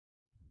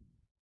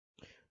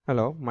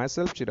Hello,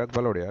 myself Chirag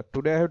Bhalodia.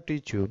 Today I will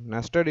teach you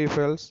nested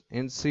if-else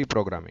in C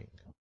programming.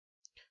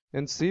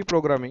 In C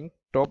programming,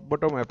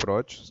 top-bottom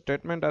approach,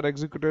 statements are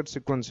executed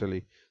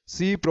sequentially.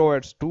 C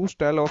provides two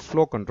styles of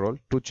flow control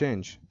to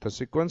change the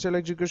sequential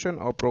execution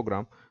of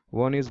program.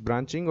 One is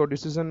branching or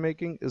decision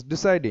making, is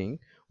deciding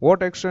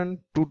what action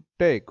to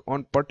take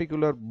on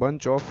particular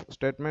bunch of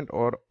statement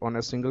or on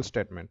a single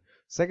statement.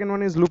 Second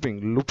one is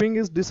looping. Looping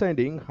is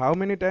deciding how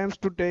many times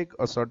to take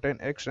a certain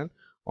action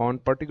on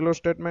particular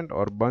statement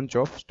or bunch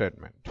of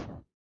statement.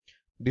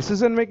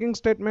 Decision making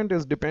statement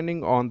is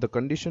depending on the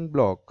condition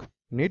block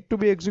need to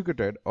be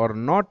executed or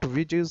not,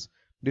 which is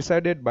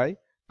decided by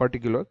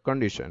particular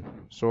condition.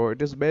 So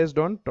it is based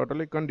on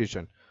totally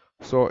condition.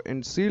 So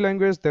in C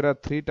language there are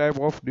three type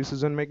of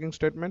decision making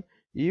statement: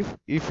 if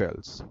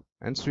else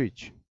and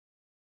switch.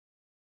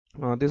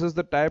 This is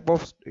the type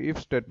of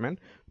if statement.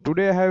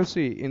 Today I have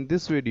see in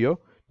this video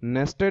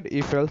nested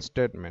if else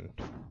statement.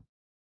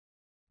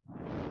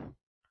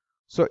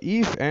 So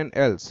if and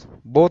else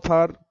both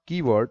are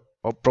keyword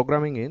of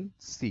programming in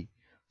C.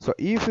 So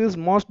if is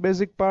most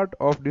basic part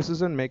of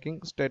decision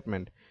making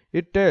statement.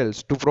 It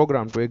tells to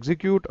program to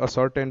execute a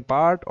certain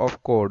part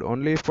of code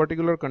only if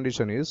particular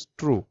condition is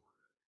true.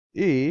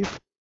 If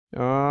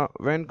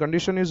when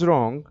condition is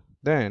wrong,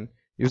 then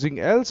using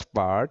else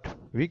part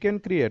we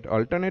can create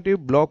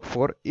alternative block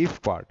for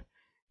if part.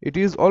 It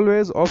is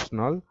always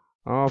optional.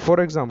 For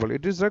example,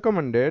 it is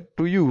recommended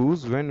to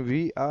use when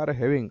we are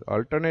having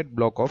alternate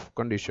block of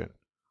condition.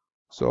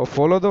 So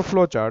follow the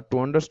flowchart to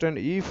understand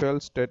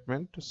if-else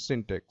statement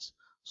syntax.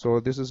 So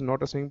this is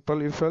not a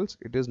simple if-else,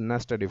 it is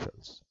nested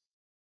if-else.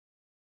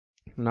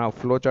 Now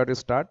flowchart is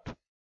start.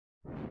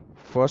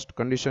 First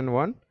condition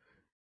 1.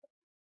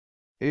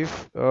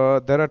 If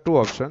there are two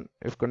options,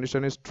 if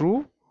condition is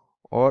true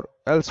or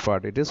else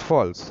part, it is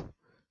false.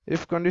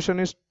 If condition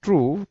is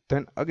true,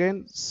 then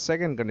again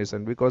second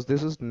condition, because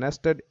this is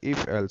nested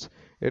if-else.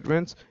 It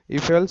means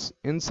if-else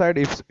inside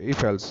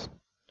if-else.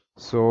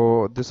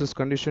 So this is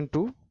condition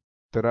 2.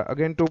 There are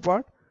again two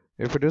parts,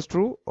 if it is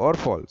true or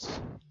false.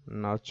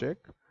 Now check.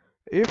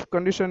 If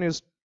condition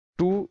is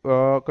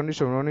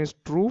condition 1 is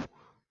true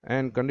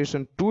and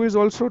condition 2 is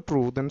also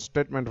true, then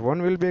statement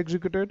 1 will be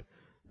executed.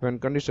 When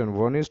condition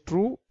 1 is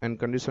true and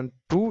condition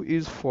 2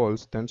 is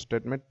false, then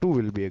statement 2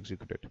 will be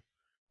executed.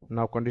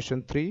 Now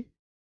condition 3.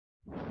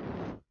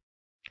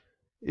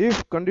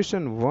 If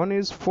condition 1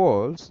 is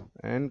false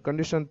and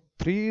condition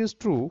 3 is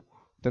true,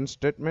 then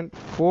statement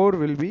 4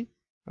 will be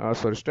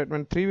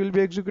statement 3 will be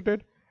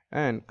executed,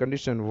 and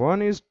condition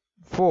 1 is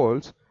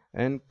false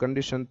and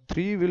condition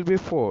 3 will be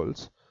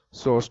false,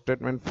 so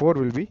statement 4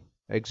 will be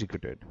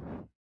executed.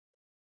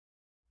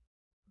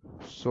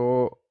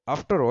 So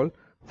after all,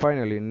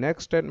 finally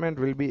next statement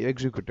will be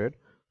executed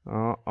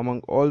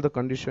among all the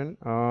condition,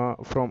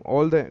 from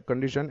all the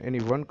condition any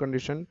one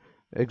condition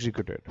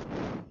executed.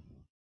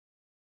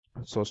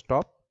 So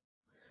stop.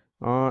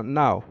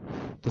 Now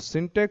the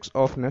syntax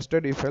of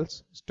nested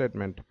if-else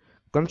statement.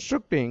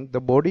 Constructing the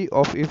body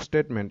of if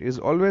statement is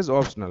always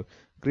optional.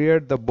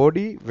 Create the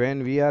body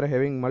when we are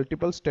having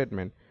multiple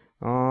statement.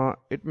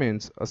 It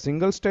means a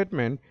single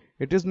statement.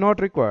 It is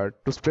not required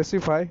to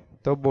specify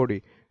the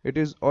body. It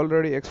is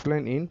already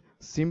explained in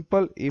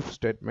simple if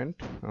statement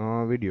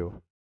video.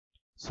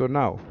 So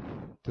now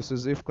this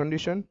is if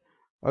condition,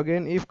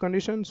 again if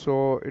condition.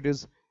 So it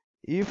is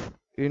if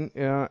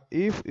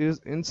if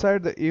is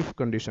inside the if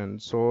condition,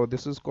 so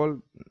this is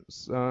called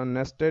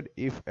nested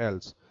if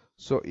else.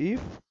 So if,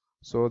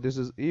 so this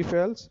is if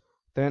else,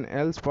 then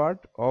else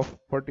part of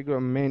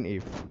particular main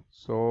if.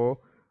 So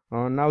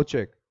now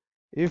check.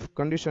 If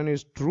condition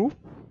is true,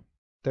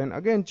 then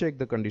again check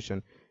the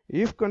condition.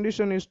 If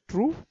condition is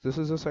true, this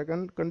is the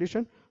second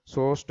condition,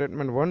 so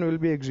statement 1 will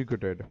be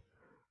executed.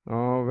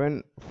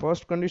 When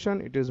first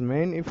condition, it is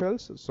main if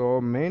else,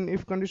 so main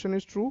if condition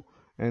is true,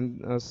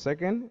 and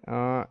second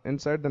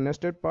inside the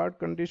nested part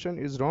condition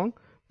is wrong,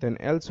 then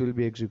else will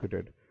be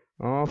executed.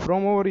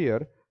 From over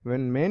here,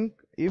 when main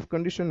if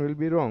condition will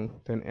be wrong,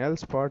 then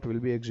else part will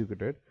be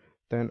executed,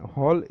 then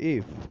whole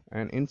if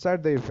and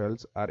inside the if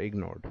else are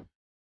ignored.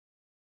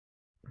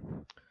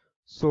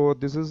 So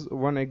this is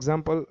one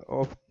example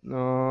of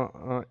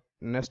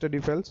nested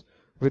if else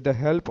with the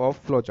help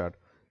of flowchart.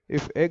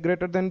 If a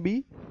greater than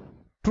b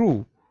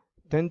true,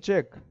 then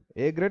check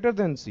a greater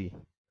than c.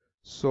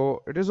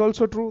 So it is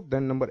also true,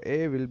 then number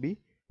a will be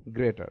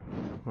greater.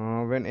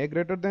 When a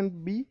greater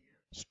than b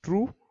is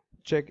true,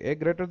 check a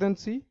greater than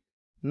c.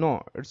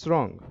 No, it's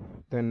wrong,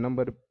 then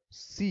number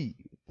c,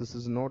 this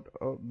is not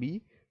a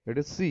b, it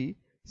is c.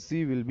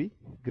 C will be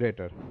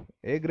greater.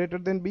 A greater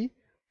than b,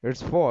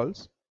 it's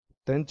false,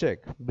 then check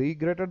b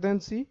greater than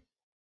c.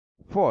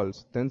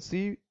 False, then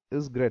c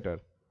is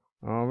greater.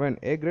 When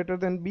a greater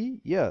than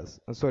b, yes,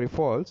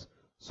 false,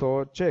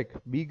 so check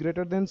b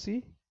greater than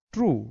c.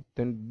 True,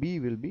 then b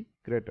will be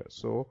greater.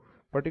 So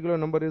particular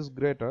number is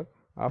greater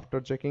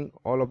after checking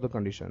all of the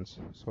conditions.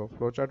 So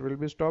flowchart will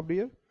be stopped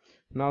here.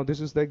 Now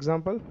this is the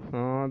example.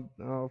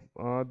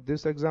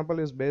 This example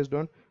is based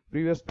on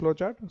previous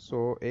flowchart.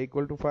 So a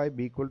equal to 5,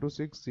 b equal to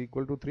 6, c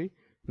equal to 3.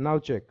 Now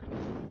check.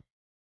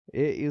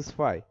 A is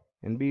 5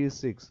 and B is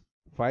 6.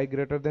 5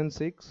 greater than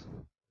 6?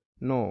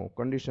 No,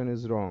 condition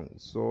is wrong.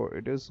 So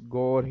it is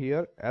go over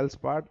here, else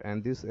part,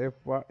 and this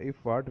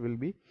if part will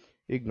be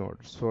ignored.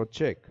 So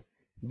check.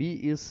 B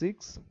is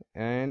 6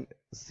 and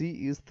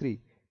C is 3.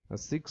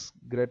 6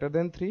 greater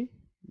than 3?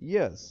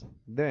 Yes.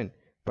 Then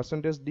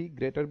percentage D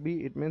greater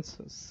B, it means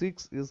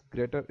 6 is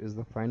greater is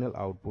the final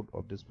output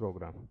of this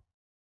program.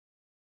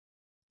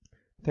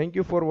 Thank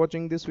you for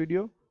watching this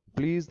video.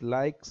 Please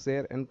like,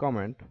 share and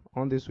comment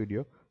on this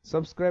video.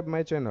 Subscribe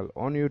my channel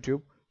on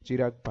YouTube,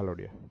 Chirag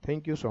Bhalodia.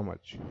 Thank you so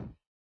much.